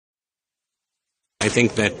I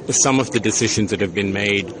think that some of the decisions that have been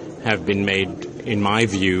made, in my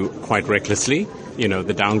view, quite recklessly.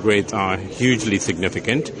 The downgrades are hugely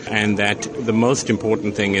significant, and that the most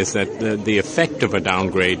important thing is that the effect of a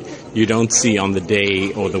downgrade you don't see on the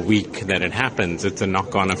day or the week that it happens. It's a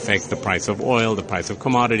knock-on effect, the price of oil, the price of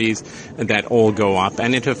commodities, that all go up,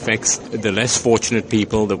 and it affects the less fortunate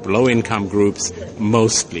people, the low-income groups,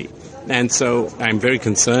 mostly. And so I'm very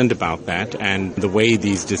concerned about that and the way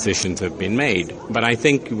these decisions have been made. But I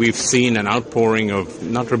think we've seen an outpouring of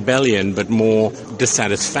not rebellion, but more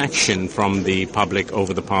dissatisfaction from the public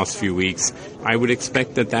over the past few weeks. I would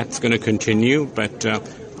expect that that's going to continue, but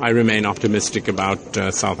I remain optimistic about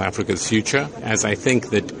South Africa's future, as I think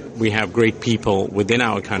that we have great people within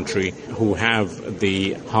our country who have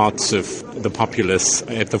the hearts of the populace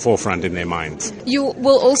at the forefront in their minds. You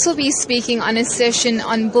will also be speaking on a session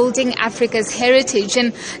on building Africa's heritage,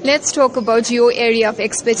 and let's talk about your area of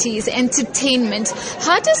expertise, entertainment.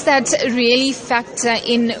 How does that really factor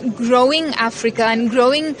in growing Africa and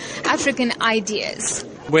growing African ideas?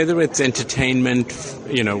 Whether it's entertainment,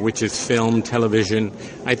 which is film, television,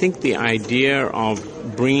 I think the idea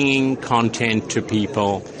of bringing content to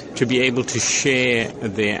people to be able to share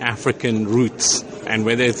their African roots, and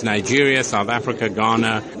whether it's Nigeria, South Africa,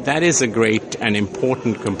 Ghana, that is a great and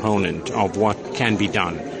important component of what can be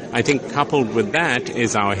done. I think coupled with that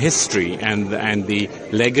is our history and the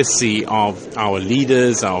legacy of our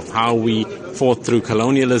leaders, of how we fought through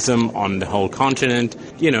colonialism on the whole continent.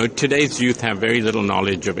 Today's youth have very little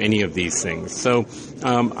knowledge of any of these things. So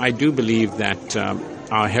I do believe that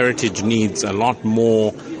our heritage needs a lot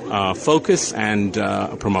more focus and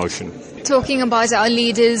promotion. Talking about our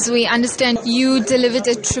leaders, we understand you delivered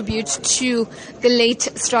a tribute to the late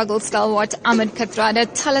struggle stalwart Ahmed Kathrada.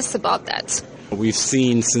 Tell us about that. We've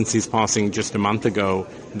seen since his passing just a month ago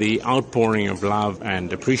the outpouring of love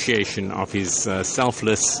and appreciation of his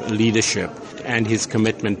selfless leadership and his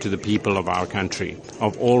commitment to the people of our country,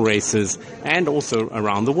 of all races, and also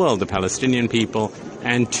around the world, the Palestinian people,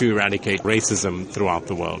 and to eradicate racism throughout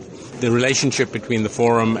the world. The relationship between the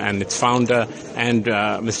Forum and its founder and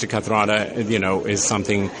Mr. Kathrada, is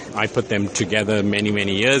something I put them together many,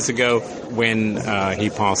 many years ago when he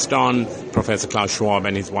passed on. Professor Klaus Schwab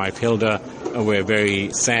and his wife Hilda were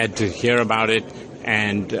very sad to hear about it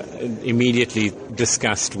and immediately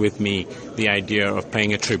discussed with me the idea of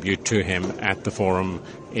paying a tribute to him at the Forum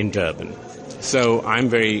in Durban. So I'm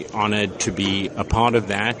very honored to be a part of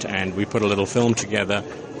that, and we put a little film together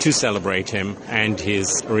to celebrate him and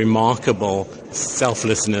his remarkable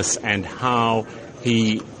selflessness and how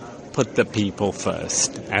he put the people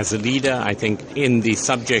first. As a leader, I think in the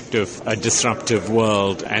subject of a disruptive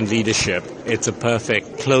world and leadership, it's a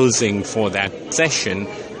perfect closing for that session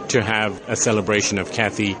to have a celebration of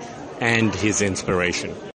Kathy and his inspiration.